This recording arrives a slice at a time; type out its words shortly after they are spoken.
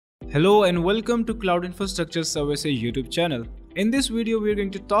Hello and welcome to Cloud Infrastructure Services YouTube channel. In this video, we are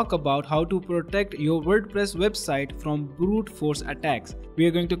going to talk about how to protect your WordPress website from brute force attacks. We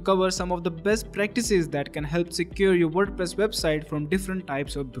are going to cover some of the best practices that can help secure your WordPress website from different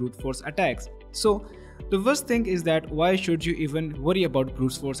types of brute force attacks. So, the first thing is that why should you even worry about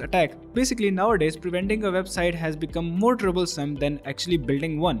brute force attack? Basically, nowadays preventing a website has become more troublesome than actually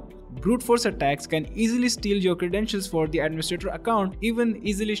building one. Brute force attacks can easily steal your credentials for the administrator account, even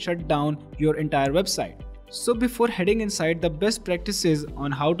easily shut down your entire website. So before heading inside the best practices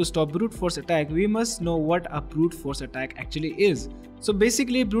on how to stop brute force attack, we must know what a brute force attack actually is. So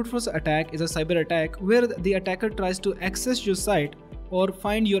basically, brute force attack is a cyber attack where the attacker tries to access your site or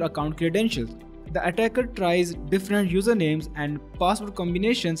find your account credentials. The attacker tries different usernames and password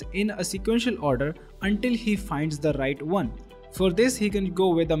combinations in a sequential order until he finds the right one. For this, he can go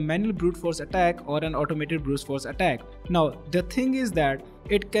with a manual brute force attack or an automated brute force attack. Now, the thing is that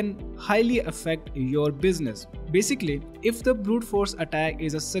it can highly affect your business. Basically, if the brute force attack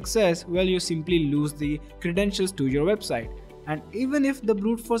is a success, well, you simply lose the credentials to your website. And even if the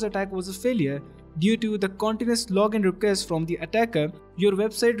brute force attack was a failure, due to the continuous login requests from the attacker, your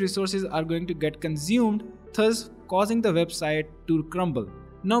website resources are going to get consumed, thus causing the website to crumble.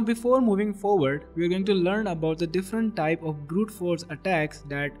 Now, before moving forward, we are going to learn about the different type of brute force attacks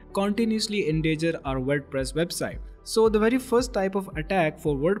that continuously endanger our WordPress website. So the very first type of attack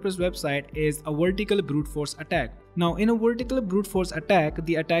for WordPress website is a vertical brute force attack. Now, in a vertical brute force attack,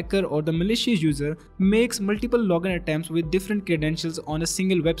 the attacker or the malicious user makes multiple login attempts with different credentials on a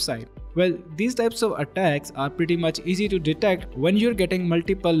single website. Well, these types of attacks are pretty much easy to detect when you're getting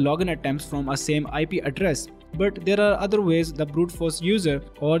multiple login attempts from a same IP address. But there are other ways the brute force user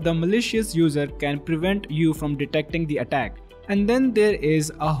or the malicious user can prevent you from detecting the attack. And then there is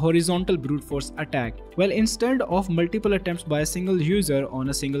a horizontal brute force attack. Well, instead of multiple attempts by a single user on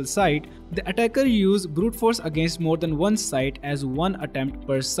a single site, the attacker uses brute force against more than one site as one attempt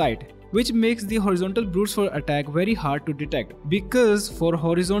per site, which makes the horizontal brute force attack very hard to detect. Because for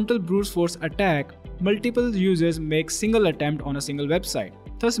horizontal brute force attack, multiple users make single attempt on a single website,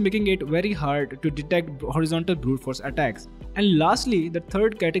 thus making it very hard to detect horizontal brute force attacks. And lastly, the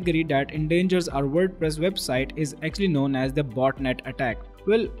third category that endangers our WordPress website is actually known as the botnet attack.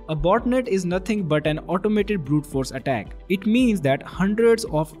 Well, a botnet is nothing but an automated brute force attack. It means that hundreds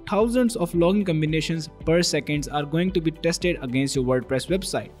of thousands of login combinations per second are going to be tested against your WordPress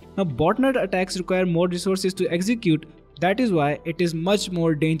website. Now, botnet attacks require more resources to execute. That is why it is much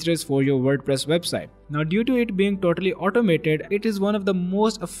more dangerous for your WordPress website. Now, due to it being totally automated, it is one of the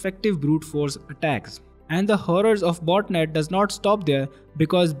most effective brute force attacks. And the horrors of botnet does not stop there,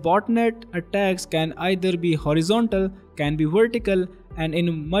 because botnet attacks can either be horizontal, can be vertical, and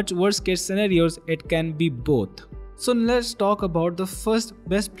in much worse case scenarios, it can be both. So let's talk about the first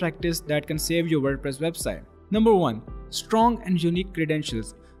best practice that can save your WordPress website. Number 1, strong and unique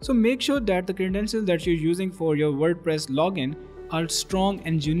credentials. So make sure that the credentials that you're using for your WordPress login are strong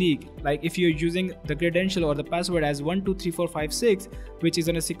and unique. Like if you're using the credential or the password as 123456, which is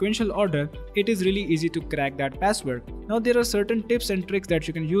in a sequential order, it is really easy to crack that password. Now, there are certain tips and tricks that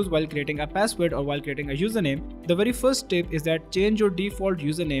you can use while creating a password or while creating a username. The very first tip is that change your default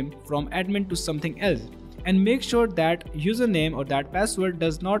username from admin to something else. And make sure that username or that password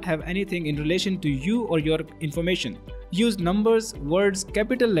does not have anything in relation to you or your information. Use numbers, words,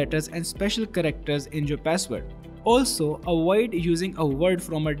 capital letters, and special characters in your password. Also, avoid using a word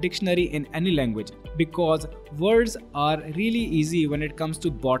from a dictionary in any language, because words are really easy when it comes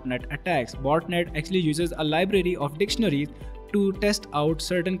to botnet attacks. Botnet actually uses a library of dictionaries to test out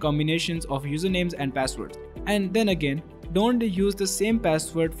certain combinations of usernames and passwords. And then again, don't use the same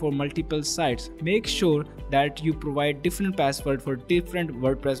password for multiple sites. Make sure that you provide different passwords for different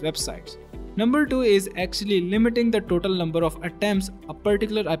WordPress websites. Number 2 is actually limiting the total number of attempts a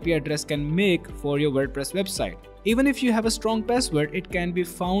particular IP address can make for your WordPress website. Even if you have a strong password, it can be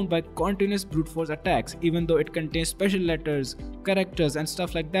found by continuous brute force attacks. Even though it contains special letters, characters, and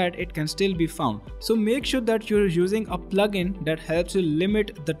stuff like that, it can still be found. So make sure that you're using a plugin that helps you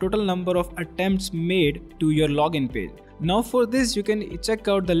limit the total number of attempts made to your login page. Now, for this, you can check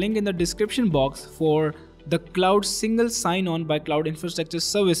out the link in the description box for the Cloud Single Sign-On by Cloud Infrastructure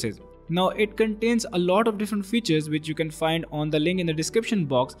Services. Now, it contains a lot of different features which you can find on the link in the description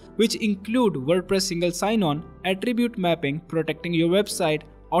box, which include WordPress single sign-on, attribute mapping, protecting your website,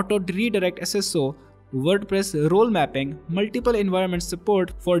 auto redirect SSO, WordPress role mapping, multiple environment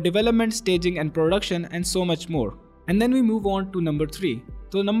support for development, staging, and production, and so much more. And then we move on to number 3.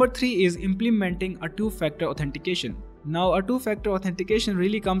 So number 3 is implementing a two-factor authentication. Now, a two-factor authentication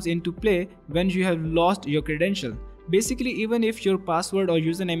really comes into play when you have lost your credential. Basically, even if your password or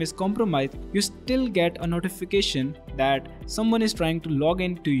username is compromised, you still get a notification that someone is trying to log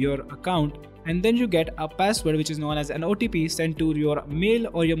into your account, and then you get a password which is known as an OTP sent to your mail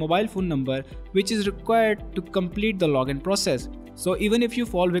or your mobile phone number, which is required to complete the login process. So even if you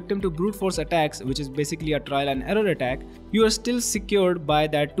fall victim to brute force attacks, which is basically a trial and error attack, you are still secured by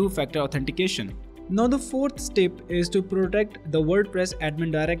that two-factor authentication. Now the fourth step is to protect the WordPress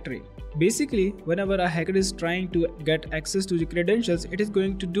admin directory. Basically, whenever a hacker is trying to get access to the credentials, it is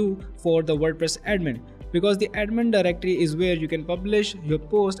going to do for the WordPress admin, because the admin directory is where you can publish your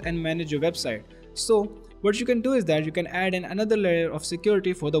post and manage your website. So what you can do is that you can add in another layer of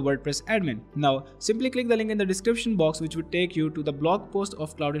security for the WordPress admin. Now simply click the link in the description box, which would take you to the blog post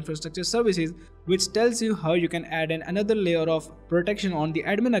of Cloud Infrastructure Services, which tells you how you can add in another layer of protection on the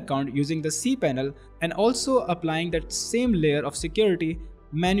admin account using the cPanel, and also applying that same layer of security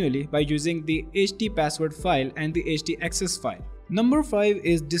manually by using the htpassword file and the htaccess file. Number 5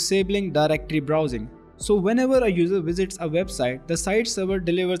 is disabling directory browsing. So whenever a user visits a website, the site server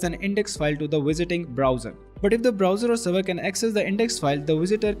delivers an index file to the visiting browser. But if the browser or server can access the index file, the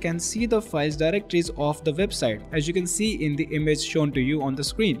visitor can see the files directories of the website, as you can see in the image shown to you on the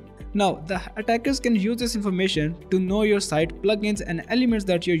screen. Now, the attackers can use this information to know your site plugins and elements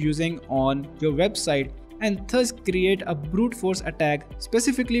that you're using on your website, and thus create a brute force attack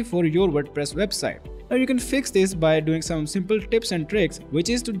specifically for your WordPress website. Now you can fix this by doing some simple tips and tricks, which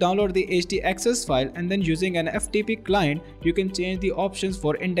is to download the htaccess file, and then using an FTP client you can change the options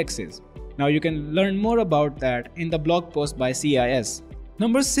for indexes. Now you can learn more about that in the blog post by CIS.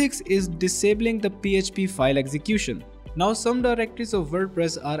 Number 6 is disabling the PHP file execution. Now some directories of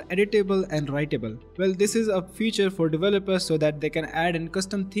WordPress are editable and writable. Well, this is a feature for developers so that they can add in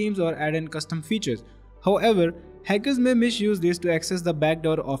custom themes or add in custom features. However, hackers may misuse this to access the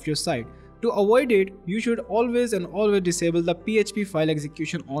backdoor of your site. To avoid it, you should always disable the PHP file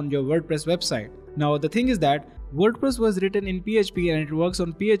execution on your WordPress website. Now the thing is that WordPress was written in PHP and it works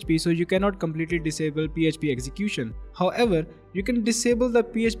on PHP, so you cannot completely disable PHP execution. However, you can disable the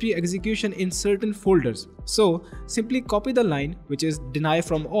PHP execution in certain folders. So simply copy the line, which is deny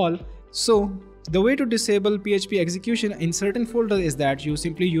from all. So the way to disable PHP execution in certain folders is that you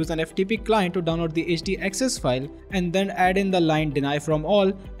simply use an FTP client to download the htaccess file, and then add in the line deny from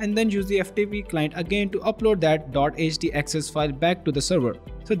all, and then use the FTP client again to upload that .htaccess file back to the server.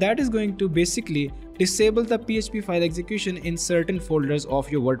 So that is going to basically disable the PHP file execution in certain folders of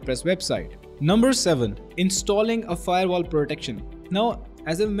your WordPress website. Number 7. Installing a firewall protection. Now,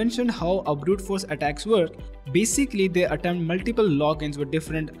 as I've mentioned how a brute force attacks work, basically they attempt multiple logins with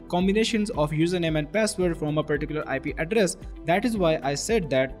different combinations of username and password from a particular IP address. That is why I said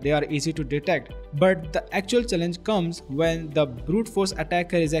that they are easy to detect. But the actual challenge comes when the brute force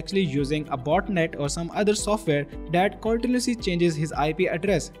attacker is actually using a botnet or some other software that continuously changes his IP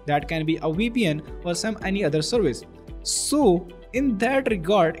address. That can be a VPN or some any other service. So in that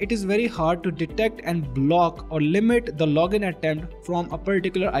regard, it is very hard to detect and block or limit the login attempt from a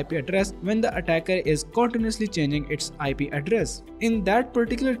particular IP address when the attacker is continuously changing its IP address. In that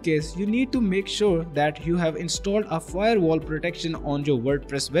particular case, you need to make sure that you have installed a firewall protection on your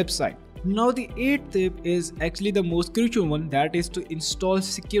WordPress website. Now the 8th tip is actually the most crucial one, that is to install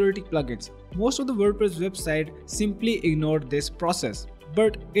security plugins. Most of the WordPress website simply ignore this process.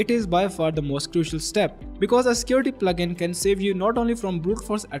 But it is by far the most crucial step, because a security plugin can save you not only from brute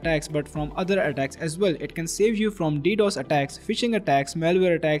force attacks but from other attacks as well. It can save you from DDoS attacks, phishing attacks,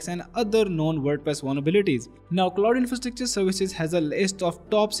 malware attacks, and other known WordPress vulnerabilities. Now Cloud Infrastructure Services has a list of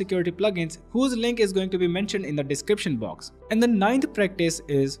top security plugins whose link is going to be mentioned in the description box. And the 9th practice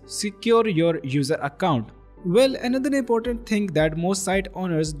is secure your user account. Well, another important thing that most site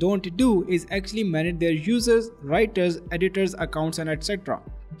owners don't do is actually manage their users, writers, editors, accounts, and etc.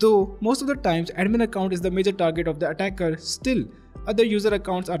 Though most of the times admin account is the major target of the attacker, still other user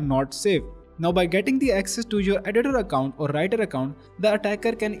accounts are not safe. Now by getting the access to your editor account or writer account, the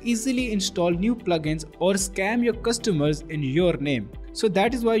attacker can easily install new plugins or scam your customers in your name. So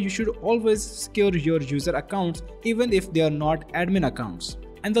that is why you should always secure your user accounts even if they are not admin accounts.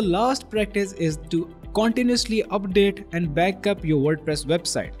 And the last practice is to continuously update and back up your WordPress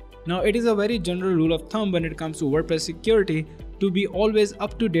website. Now it is a very general rule of thumb when it comes to WordPress security to be always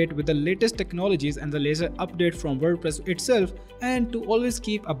up to date with the latest technologies and the latest update from WordPress itself, and to always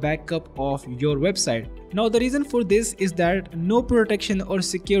keep a backup of your website. Now the reason for this is that no protection or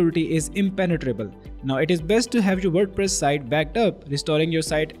security is impenetrable. Now it is best to have your WordPress site backed up. Restoring your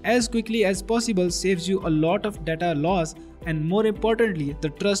site as quickly as possible saves you a lot of data loss and, more importantly, the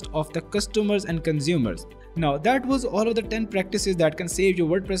trust of the customers and consumers. Now that was all of the 10 practices that can save your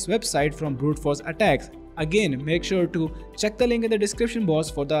WordPress website from brute force attacks. Again, make sure to check the link in the description box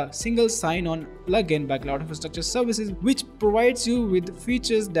for the single sign-on plugin by Cloud Infrastructure Services, which provides you with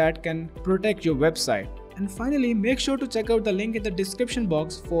features that can protect your website. And finally, make sure to check out the link in the description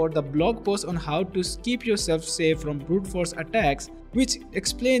box for the blog post on how to keep yourself safe from brute force attacks, which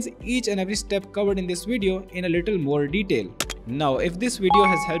explains each and every step covered in this video in a little more detail. Now, if this video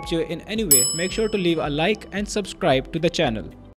has helped you in any way, make sure to leave a like and subscribe to the channel.